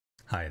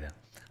Hi there,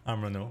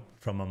 I'm Renaud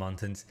from Our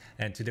Mountains,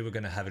 and today we're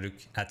going to have a look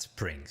at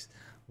springs,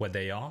 what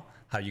they are,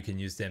 how you can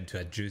use them to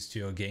adjust to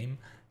your game,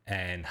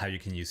 and how you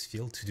can use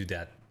feel to do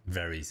that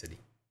very easily.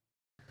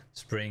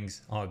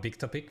 Springs are a big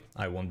topic.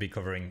 I won't be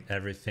covering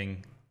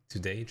everything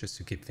today just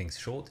to keep things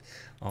short.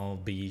 I'll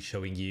be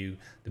showing you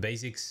the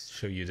basics,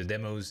 show you the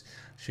demos,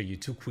 show you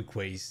 2 quick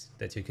ways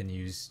that you can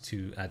use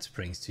to add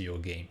springs to your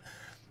game.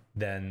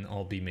 Then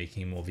I'll be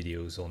making more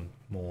videos on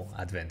more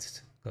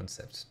advanced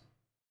concepts.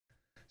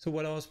 So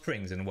what are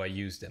springs and why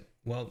use them?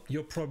 Well,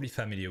 you're probably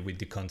familiar with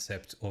the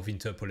concept of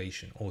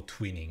interpolation or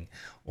tweening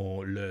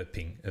or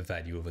lerping a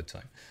value over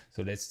time.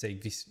 So let's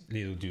take this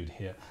little dude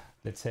here.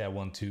 Let's say I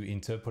want to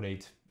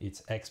interpolate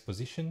its X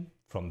position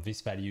from this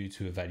value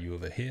to a value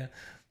over here.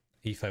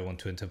 If I want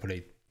to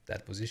interpolate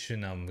that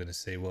position, I'm going to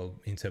say, well,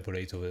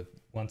 interpolate over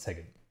 1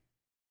 second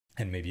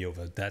and maybe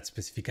over that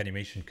specific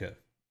animation curve.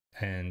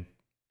 And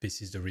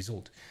this is the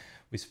result.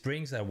 With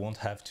springs, I won't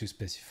have to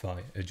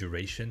specify a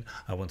duration.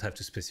 I won't have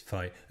to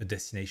specify a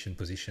destination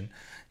position.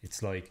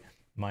 It's like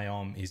my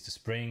arm is the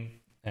spring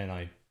and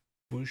I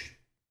push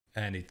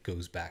and it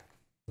goes back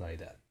like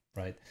that,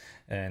 right?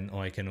 And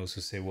I can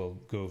also say, well,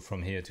 go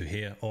from here to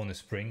here on a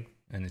spring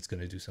and it's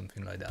going to do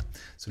something like that.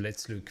 So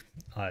let's look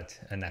at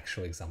an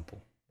actual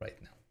example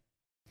right now.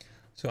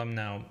 So I'm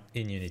now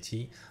in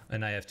Unity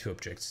and I have 2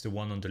 objects. The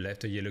one on the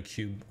left, a yellow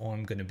cube,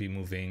 I'm going to be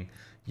moving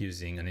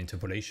using an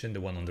interpolation,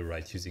 the one on the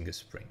right using a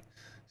spring.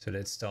 So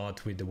let's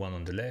start with the one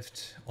on the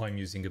left. I'm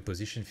using a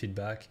position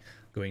feedback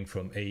going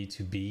from A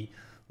to B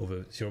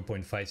over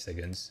 0.5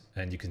 seconds.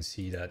 And you can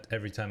see that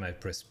every time I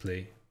press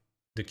play,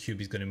 the cube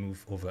is going to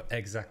move over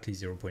exactly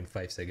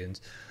 0.5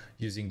 seconds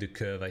using the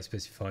curve I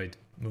specified,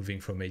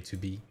 moving from A to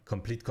B.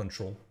 Complete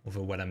control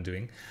over what I'm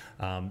doing.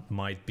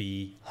 Might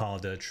be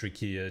harder,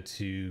 trickier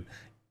to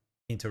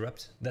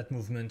interrupt that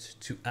movement,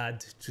 to add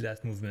to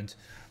that movement.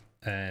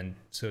 And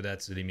so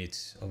that's the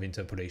limit of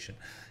interpolation.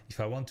 If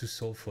I want to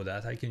solve for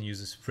that, I can use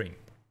a spring.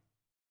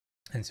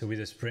 And so with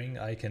a spring,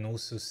 I can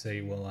also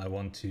say, well, I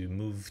want to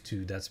move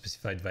to that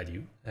specified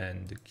value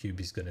and the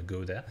cube is going to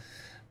go there.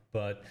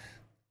 But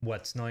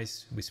what's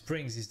nice with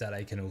springs is that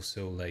I can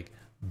also like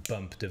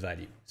bump the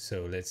value.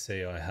 So let's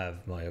say I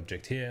have my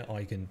object here,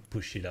 I can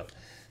push it up.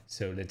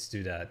 So let's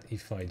do that.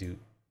 If I do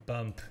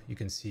bump, you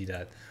can see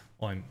that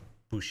I'm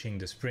pushing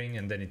the spring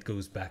and then it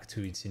goes back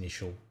to its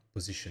initial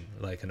position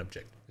like an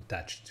object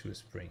attached to a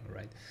spring,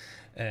 right?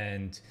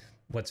 And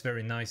what's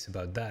very nice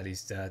about that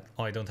is that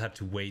I don't have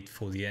to wait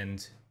for the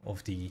end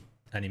of the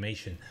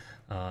animation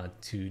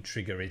to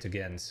trigger it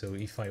again. So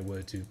if I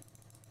were to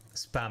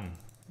spam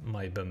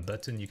my bump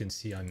button, you can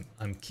see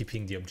I'm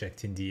keeping the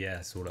object in the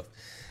air sort of.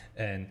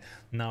 And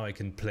now I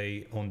can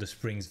play on the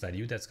spring's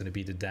value. That's going to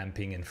be the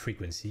damping and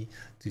frequency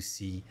to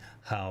see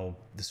how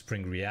the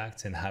spring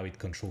reacts and how it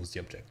controls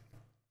the object.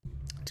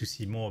 To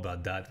see more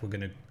about that, we're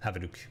going to have a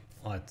look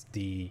at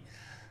the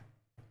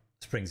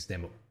springs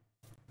demo.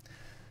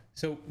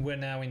 So we're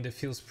now in the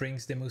Feel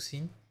Springs demo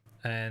scene,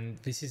 and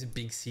this is a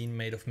big scene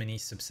made of many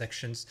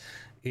subsections.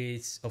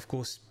 It's of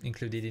course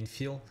included in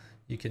Feel.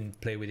 You can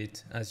play with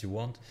it as you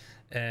want,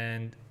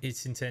 and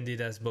it's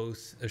intended as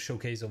both a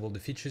showcase of all the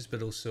features,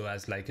 but also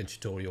as like a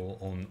tutorial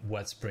on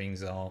what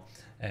springs are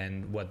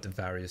and what the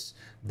various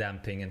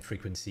damping and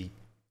frequency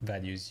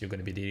values you're going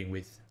to be dealing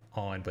with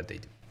are and what they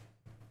do.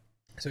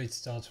 So it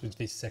starts with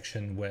this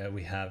section where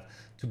we have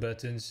 2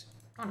 buttons.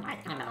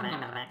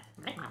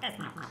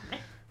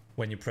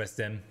 When you press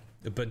them,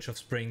 a bunch of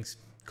springs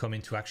come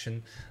into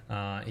action.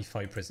 If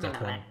I press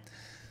that one,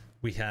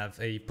 we have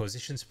a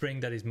position spring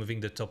that is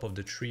moving the top of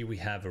the tree. We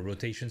have a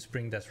rotation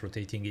spring that's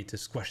rotating it, a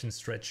squash and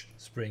stretch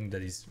spring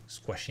that is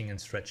squashing and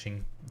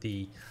stretching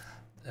the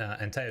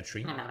entire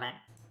tree.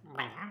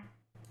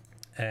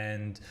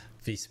 And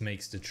this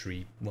makes the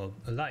tree, well,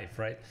 alive,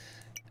 right?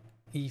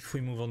 If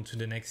we move on to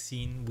the next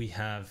scene, we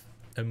have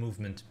a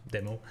movement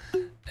demo,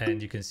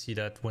 and you can see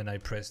that when I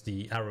press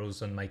the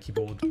arrows on my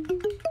keyboard,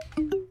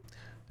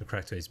 the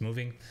character is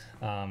moving.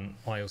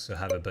 I also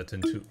have a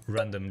button to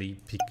randomly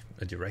pick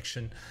a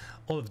direction.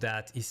 All of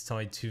that is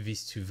tied to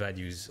these 2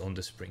 values on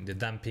the spring, the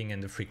damping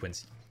and the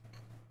frequency.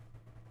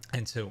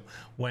 And so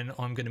when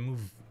I'm going to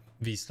move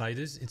these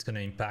sliders, it's going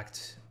to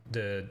impact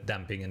the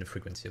damping and the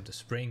frequency of the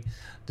spring.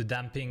 The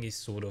damping is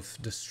sort of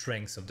the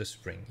strength of the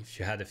spring. If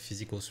you had a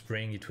physical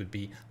spring, it would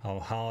be how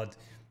hard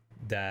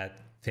that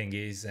thing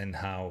is and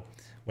how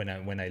when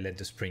I let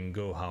the spring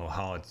go, how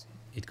hard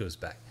it goes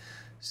back.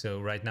 So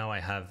right now I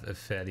have a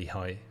fairly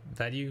high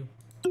value.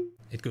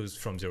 It goes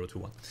from 0 to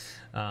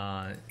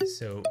 1.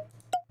 So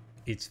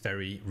it's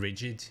very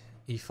rigid.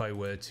 If I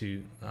were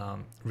to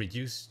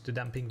reduce the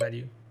damping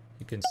value,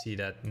 you can see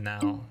that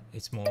now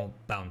it's more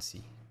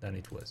bouncy than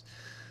it was.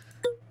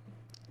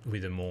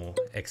 With a more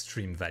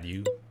extreme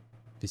value,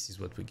 this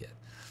is what we get.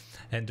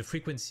 And the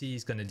frequency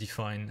is going to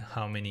define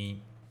how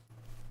many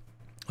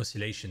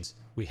oscillations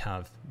we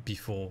have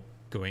before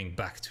going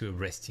back to a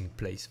resting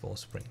place for a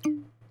spring.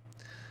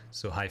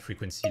 So high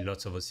frequency,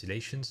 lots of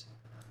oscillations.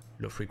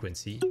 Low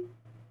frequency,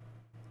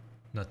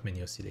 not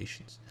many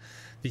oscillations.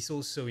 This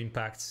also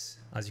impacts,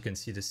 as you can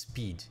see, the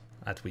speed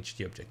at which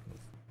the object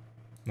moves.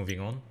 Moving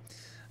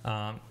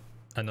on,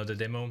 another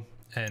demo,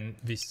 and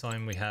this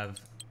time we have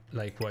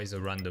likewise a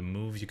random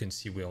move. You can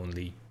see we're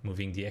only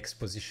moving the X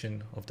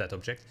position of that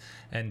object,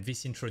 and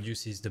this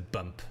introduces the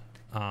bump.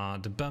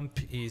 The bump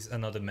is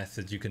another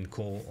method you can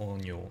call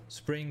on your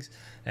springs,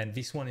 and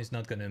this one is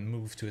not going to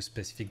move to a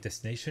specific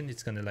destination.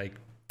 It's going to like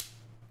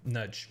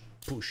nudge,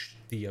 push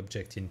the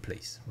object in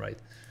place, right?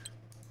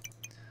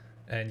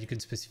 And you can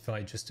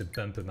specify just a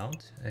bump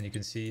amount, and you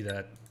can see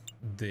that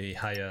the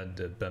higher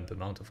the bump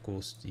amount, of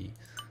course, the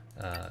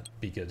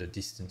bigger the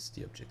distance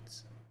the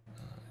object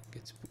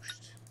gets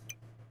pushed.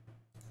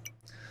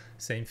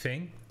 Same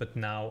thing, but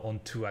now on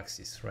two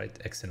axes, right?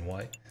 X and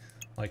Y.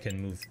 I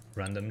can move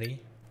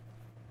randomly,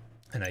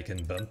 and I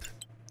can bump,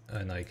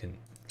 and I can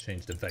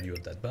change the value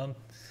of that bump.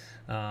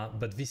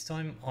 But this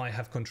time I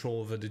have control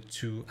over the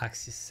two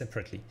axes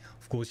separately.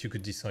 Of course, you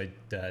could decide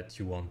that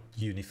you want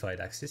unified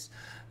axis,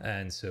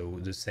 and so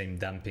the same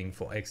damping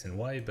for X and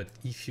Y. But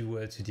if you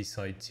were to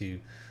decide to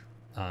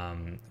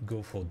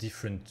go for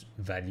different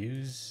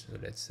values,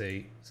 let's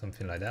say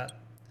something like that,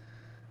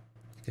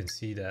 you can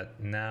see that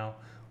now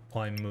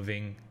I'm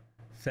moving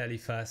fairly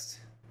fast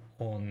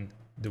on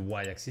the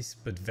Y axis,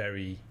 but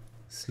very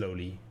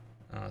slowly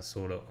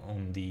sort of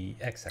on the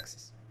X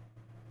axis.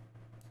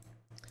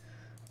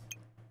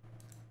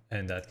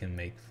 And that can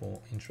make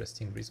for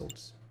interesting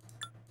results.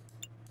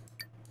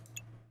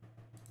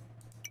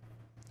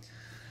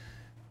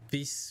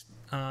 This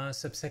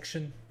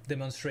subsection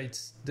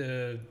demonstrates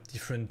the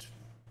different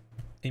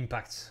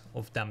impacts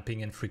of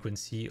damping and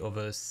frequency of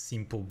a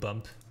simple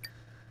bump.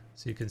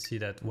 So you can see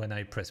that when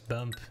I press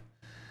bump,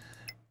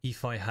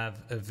 if I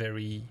have a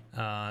very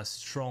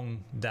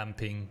strong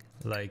damping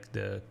like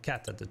the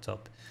cat at the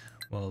top,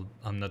 well,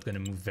 I'm not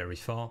going to move very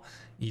far.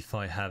 If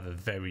I have a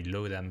very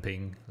low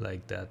damping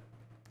like that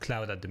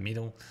cloud at the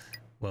middle,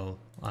 well,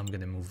 I'm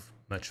going to move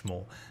much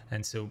more.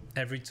 And so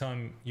every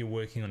time you're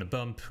working on a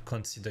bump,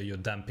 consider your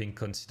damping,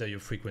 consider your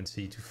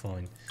frequency to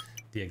find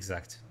the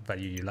exact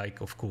value you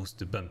like. Of course,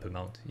 the bump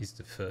amount is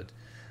the third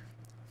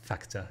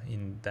factor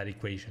in that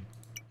equation.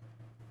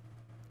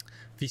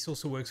 This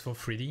also works for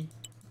 3D,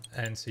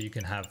 and so you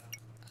can have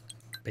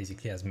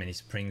basically as many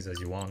springs as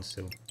you want.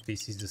 So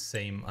this is the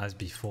same as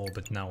before,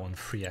 but now on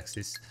 3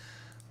 axis.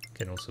 You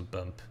can also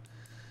bump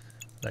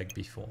like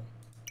before.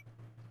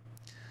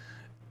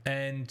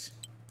 And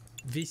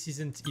this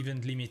isn't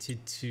even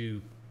limited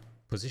to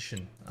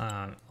position.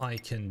 I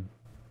can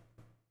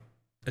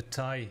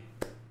tie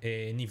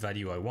any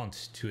value I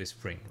want to a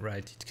spring,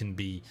 right? It can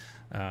be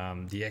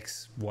the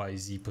X, Y,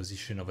 Z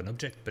position of an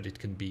object, but it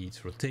can be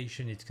its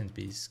rotation, it can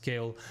be its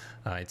scale,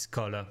 its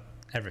color,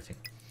 everything.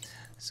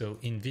 So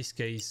in this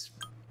case,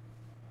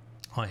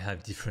 I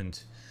have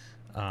different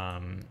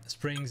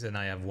springs, and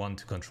I have one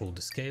to control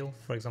the scale,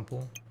 for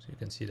example. So you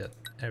can see that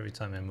every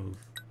time I move,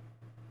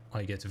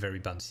 I get a very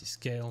bouncy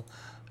scale,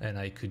 and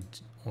I could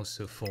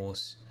also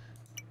force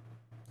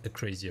a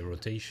crazier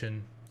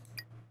rotation.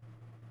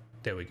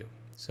 There we go.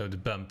 So the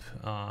bump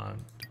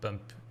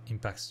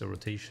impacts the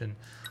rotation,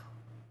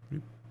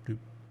 bloop, bloop.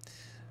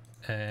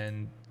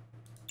 And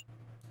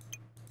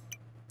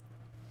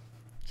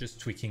just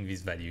tweaking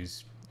these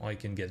values, I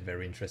can get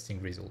very interesting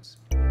results.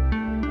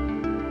 I'm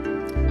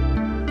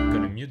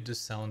gonna mute the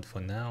sound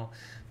for now.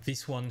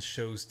 This one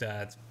shows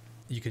that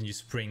you can use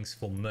springs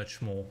for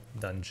much more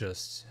than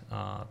just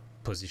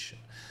position.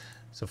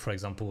 So for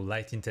example,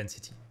 light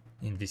intensity.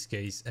 In this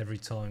case, every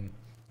time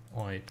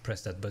I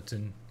press that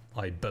button,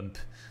 I bump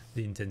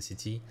the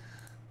intensity.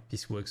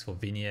 This works for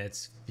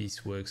vignettes.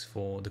 This works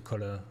for the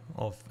color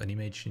of an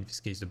image, in this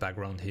case the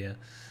background here.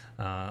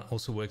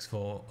 Also works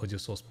for audio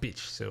source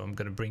pitch. So I'm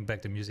going to bring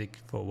back the music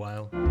for a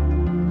while.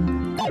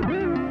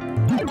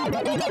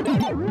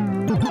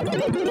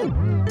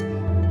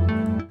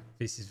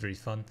 This is very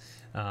fun.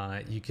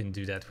 You can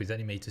do that with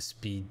animator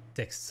speed,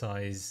 text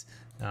size,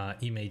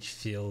 image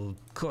fill,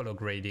 color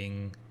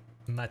grading,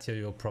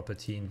 material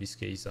property. In this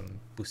case, I'm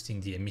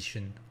boosting the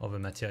emission of a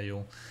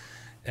material.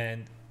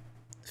 And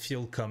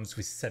fill comes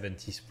with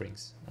 70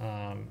 springs.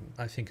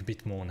 I think a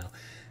bit more now.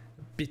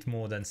 A bit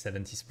more than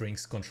 70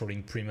 springs,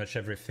 controlling pretty much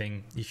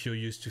everything. If you're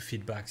used to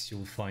feedbacks,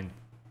 you'll find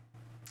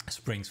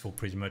springs for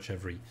pretty much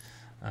every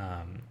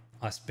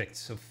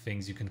aspects of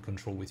things you can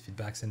control with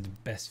feedbacks. And the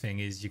best thing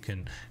is you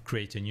can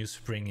create a new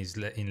spring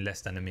in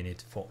less than a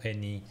minute for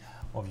any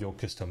of your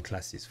custom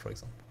classes, for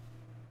example.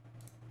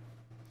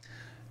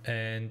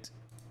 And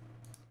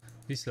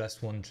this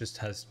last one just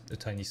has a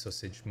tiny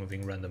sausage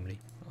moving randomly.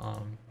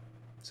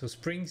 So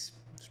springs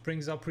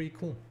are pretty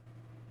cool.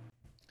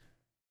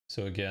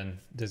 So again,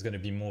 there's going to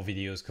be more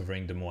videos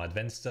covering the more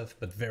advanced stuff,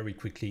 but very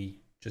quickly,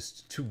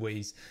 just 2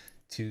 ways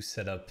to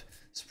set up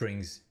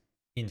springs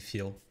in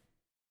fill.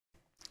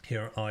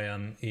 Here I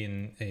am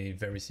in a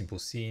very simple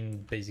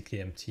scene,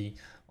 basically empty.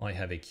 I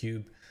have a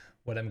cube.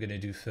 What I'm going to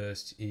do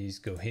first is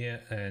go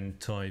here and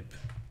type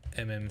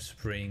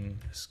spring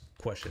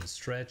squash and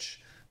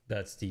stretch.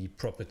 That's the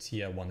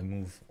property I want to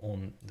move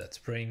on that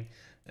spring.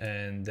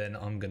 And then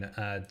I'm going to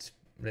add,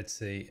 let's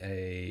say,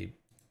 a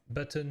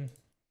button.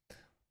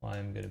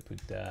 I'm going to put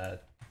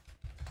that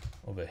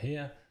over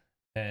here.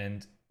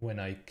 And when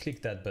I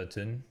click that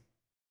button,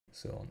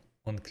 so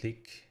on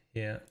click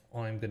here,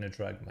 I'm going to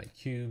drag my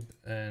cube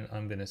and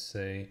I'm going to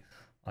say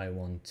I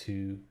want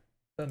to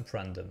bump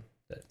random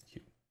that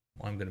cube.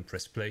 I'm going to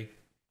press play.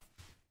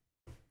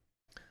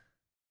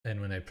 And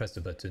when I press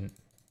the button,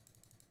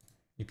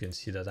 you can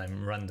see that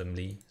I'm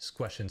randomly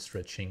squash and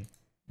stretching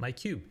my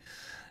cube.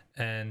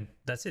 And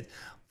that's it.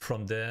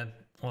 From there,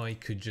 I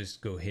could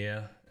just go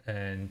here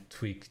and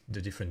tweak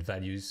the different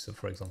values. So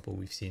for example,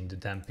 we've seen the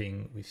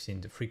damping, we've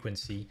seen the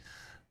frequency.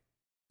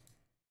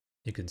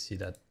 You can see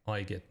that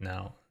I get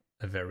now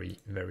a very,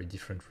 very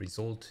different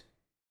result.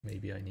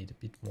 Maybe I need a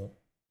bit more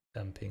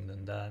damping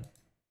than that.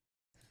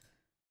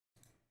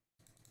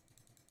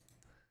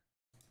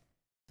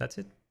 That's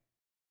it.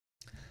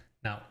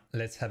 Now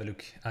let's have a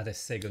look at a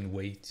second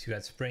way to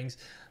add springs.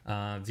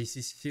 This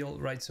is fill,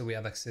 right? So we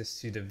have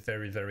access to the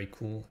very, very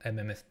cool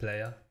MMF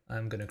player.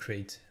 I'm going to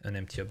create an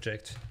empty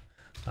object,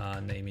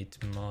 name it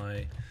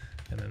my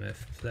MMF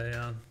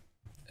player,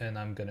 and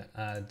I'm going to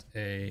add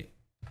a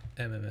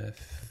MMF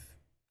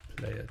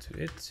player to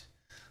it.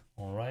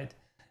 All right.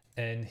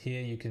 And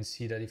here you can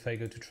see that if I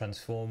go to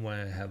transform,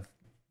 where I have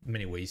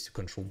many ways to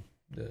control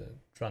the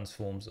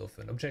transforms of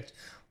an object,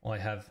 I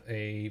have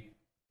a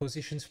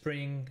position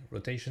spring,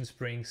 rotation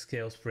spring,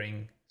 scale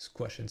spring,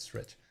 squash and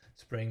stretch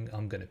spring.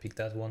 I'm going to pick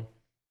that one.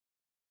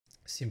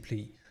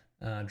 Simply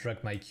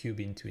drag my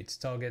cube into its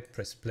target,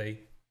 press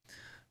play,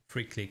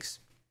 3 clicks.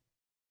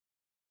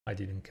 I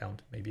didn't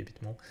count, maybe a bit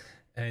more.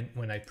 And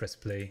when I press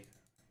play,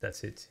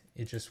 that's it.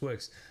 It just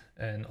works.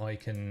 And I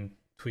can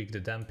tweak the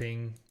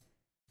damping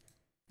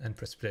and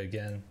press play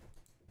again.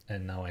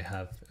 And now I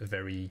have a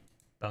very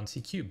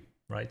bouncy cube.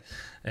 Right?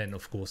 And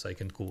of course I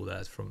can call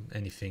that from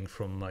anything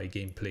from my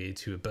gameplay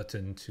to a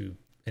button to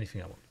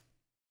anything I want.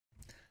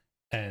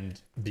 And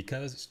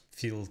because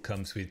fill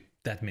comes with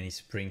that many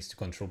springs to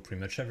control pretty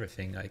much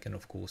everything, I can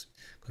of course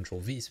control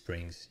these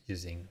springs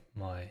using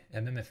my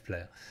MMF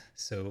player.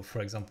 So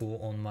for example,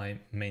 on my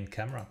main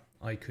camera,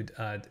 I could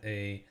add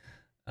a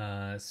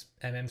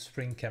MM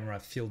spring camera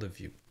field of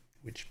view,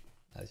 which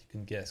as you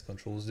can guess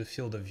controls the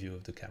field of view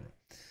of the camera.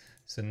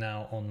 So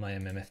now on my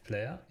MMF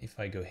player, if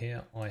I go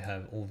here, I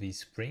have all these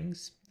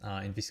springs.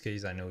 In this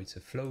case, I know it's a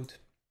float.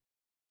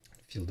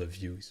 Field of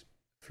view is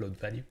float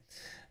value.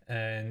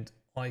 And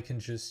I can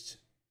just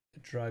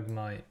drag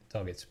my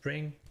target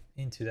spring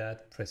into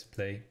that, press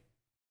play.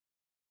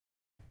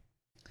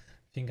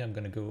 I think I'm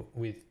going to go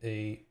with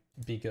a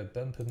bigger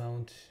bump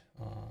amount,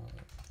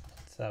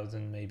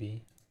 1000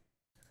 maybe.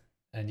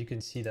 And you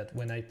can see that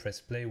when I press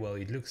play, well,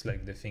 it looks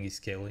like the thing is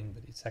scaling,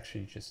 but it's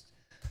actually just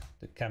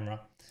the camera.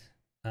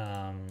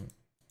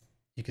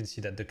 You can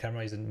see that the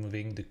camera isn't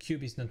moving, the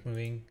cube is not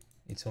moving,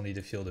 it's only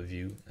the field of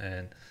view,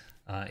 and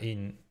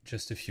in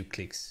just a few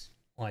clicks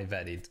I've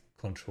added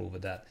control over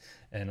that.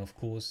 And of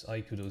course I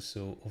could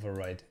also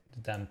override the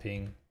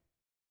damping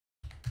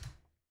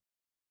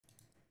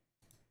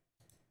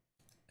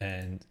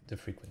and the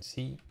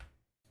frequency,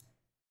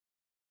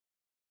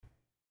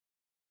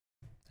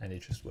 and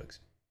it just works.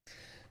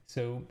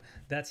 So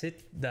that's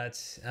it.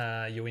 That's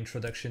your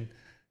introduction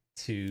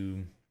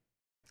to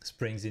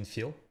springs in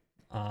fill.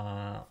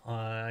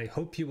 I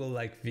hope you will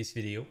like this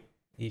video.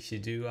 If you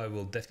do, I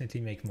will definitely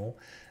make more,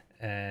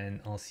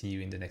 and I'll see you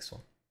in the next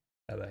one.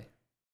 Bye bye.